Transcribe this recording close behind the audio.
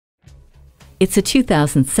It's a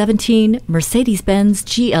 2017 Mercedes-Benz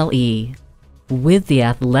GLE. With the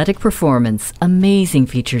athletic performance, amazing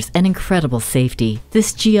features, and incredible safety,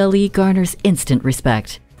 this GLE garners instant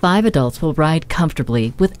respect. 5 adults will ride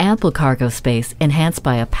comfortably with ample cargo space enhanced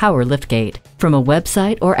by a power liftgate. From a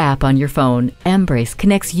website or app on your phone, Embrace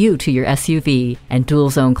connects you to your SUV, and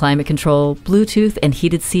dual-zone climate control, Bluetooth, and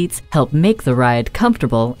heated seats help make the ride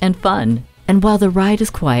comfortable and fun. And while the ride is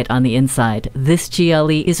quiet on the inside, this GLE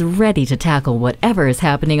is ready to tackle whatever is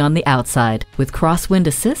happening on the outside with crosswind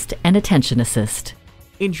assist and attention assist.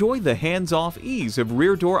 Enjoy the hands-off ease of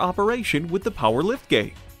rear door operation with the power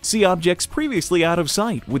liftgate. See objects previously out of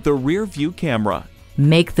sight with the rear view camera.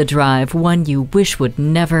 Make the drive one you wish would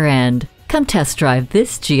never end. Come test drive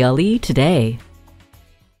this GLE today.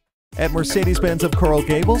 At Mercedes-Benz of Coral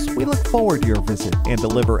Gables, we look forward to your visit and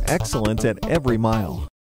deliver excellence at every mile.